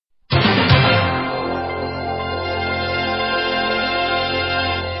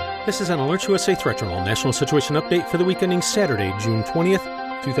This is an Alert USA Threat Journal National Situation Update for the week ending Saturday, June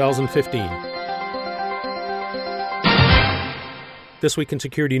 20th, 2015. This week in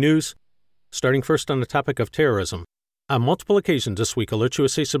security news, starting first on the topic of terrorism. On multiple occasions this week, Alert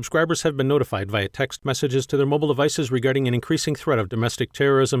USA subscribers have been notified via text messages to their mobile devices regarding an increasing threat of domestic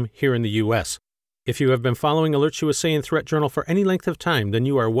terrorism here in the U.S. If you have been following Alert USA and Threat Journal for any length of time, then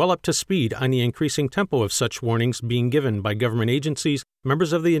you are well up to speed on the increasing tempo of such warnings being given by government agencies,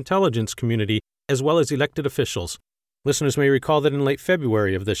 members of the intelligence community, as well as elected officials. Listeners may recall that in late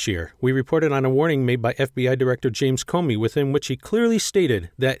February of this year, we reported on a warning made by FBI Director James Comey within which he clearly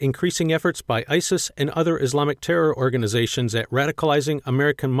stated that increasing efforts by ISIS and other Islamic terror organizations at radicalizing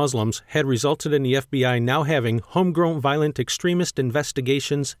American Muslims had resulted in the FBI now having homegrown violent extremist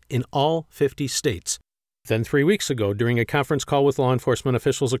investigations in all 50 states. Then 3 weeks ago, during a conference call with law enforcement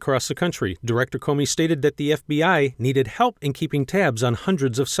officials across the country, Director Comey stated that the FBI needed help in keeping tabs on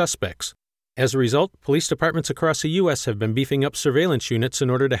hundreds of suspects. As a result, police departments across the U.S. have been beefing up surveillance units in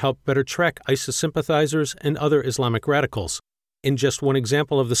order to help better track ISIS sympathizers and other Islamic radicals. In just one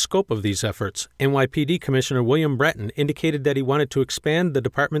example of the scope of these efforts, NYPD Commissioner William Bratton indicated that he wanted to expand the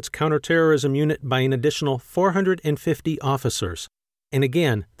department's counterterrorism unit by an additional 450 officers. And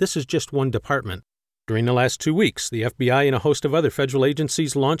again, this is just one department. During the last 2 weeks, the FBI and a host of other federal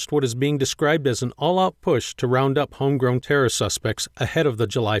agencies launched what is being described as an all-out push to round up homegrown terror suspects ahead of the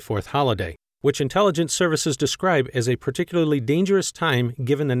July 4th holiday, which intelligence services describe as a particularly dangerous time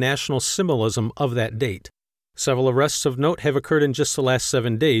given the national symbolism of that date. Several arrests of note have occurred in just the last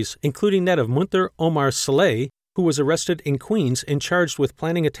 7 days, including that of Munthar Omar Saleh, who was arrested in Queens and charged with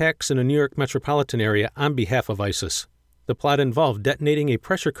planning attacks in the New York metropolitan area on behalf of ISIS. The plot involved detonating a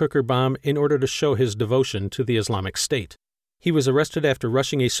pressure cooker bomb in order to show his devotion to the Islamic State. He was arrested after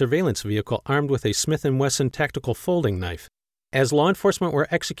rushing a surveillance vehicle armed with a Smith & Wesson tactical folding knife. As law enforcement were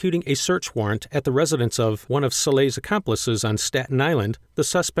executing a search warrant at the residence of one of Saleh's accomplices on Staten Island, the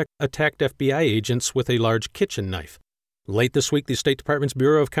suspect attacked FBI agents with a large kitchen knife. Late this week, the State Department's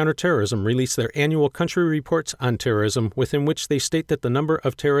Bureau of Counterterrorism released their annual country reports on terrorism, within which they state that the number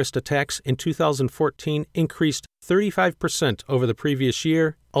of terrorist attacks in 2014 increased 35% over the previous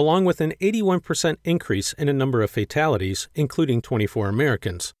year, along with an 81% increase in the number of fatalities, including 24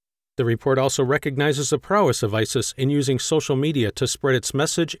 Americans. The report also recognizes the prowess of ISIS in using social media to spread its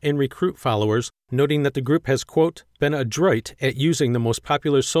message and recruit followers, noting that the group has, quote, been adroit at using the most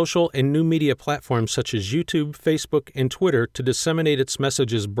popular social and new media platforms such as YouTube, Facebook, and Twitter to disseminate its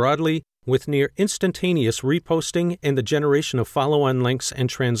messages broadly, with near instantaneous reposting and the generation of follow-on links and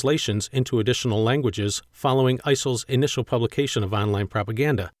translations into additional languages following ISIL's initial publication of online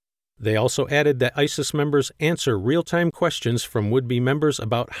propaganda. They also added that ISIS members answer real-time questions from would-be members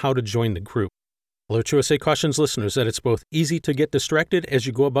about how to join the group. Alert USA cautions listeners that it's both easy to get distracted as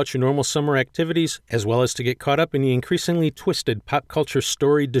you go about your normal summer activities, as well as to get caught up in the increasingly twisted pop culture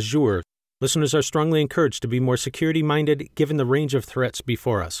story du jour. Listeners are strongly encouraged to be more security-minded given the range of threats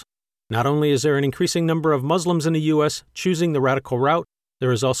before us. Not only is there an increasing number of Muslims in the U.S. choosing the radical route,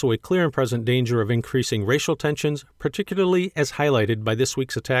 there is also a clear and present danger of increasing racial tensions, particularly as highlighted by this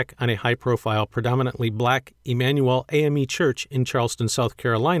week's attack on a high-profile, predominantly black Emmanuel AME church in Charleston, South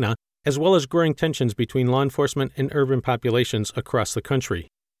Carolina, as well as growing tensions between law enforcement and urban populations across the country.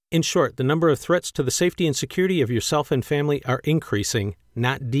 In short, the number of threats to the safety and security of yourself and family are increasing,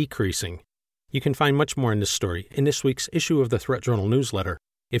 not decreasing. You can find much more in this story in this week's issue of the Threat Journal newsletter.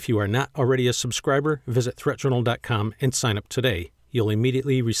 If you are not already a subscriber, visit threatjournal.com and sign up today. You'll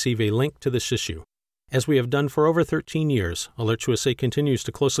immediately receive a link to this issue. As we have done for over 13 years, Alert USA continues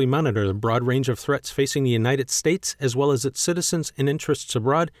to closely monitor the broad range of threats facing the United States as well as its citizens and interests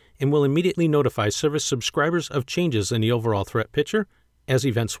abroad, and will immediately notify service subscribers of changes in the overall threat picture as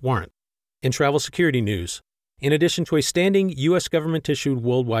events warrant. In travel security news, in addition to a standing U.S. government-issued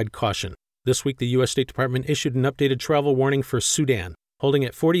worldwide caution, this week the U.S. State Department issued an updated travel warning for Sudan, holding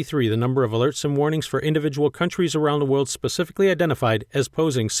at 43 the number of alerts and warnings for individual countries around the world specifically identified as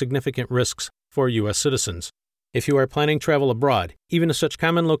posing significant risks for U.S. citizens. If you are planning travel abroad, even to such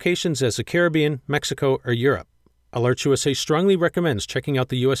common locations as the Caribbean, Mexico, or Europe, Alert USA strongly recommends checking out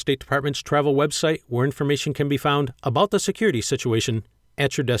the U.S. State Department's travel website where information can be found about the security situation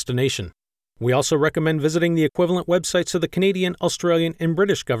at your destination. We also recommend visiting the equivalent websites of the Canadian, Australian, and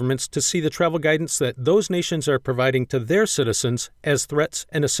British governments to see the travel guidance that those nations are providing to their citizens, as threats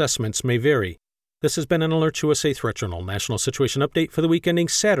and assessments may vary. This has been an Alert USA Threat Journal National Situation Update for the week ending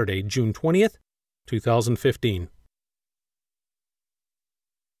Saturday, June 20th, 2015.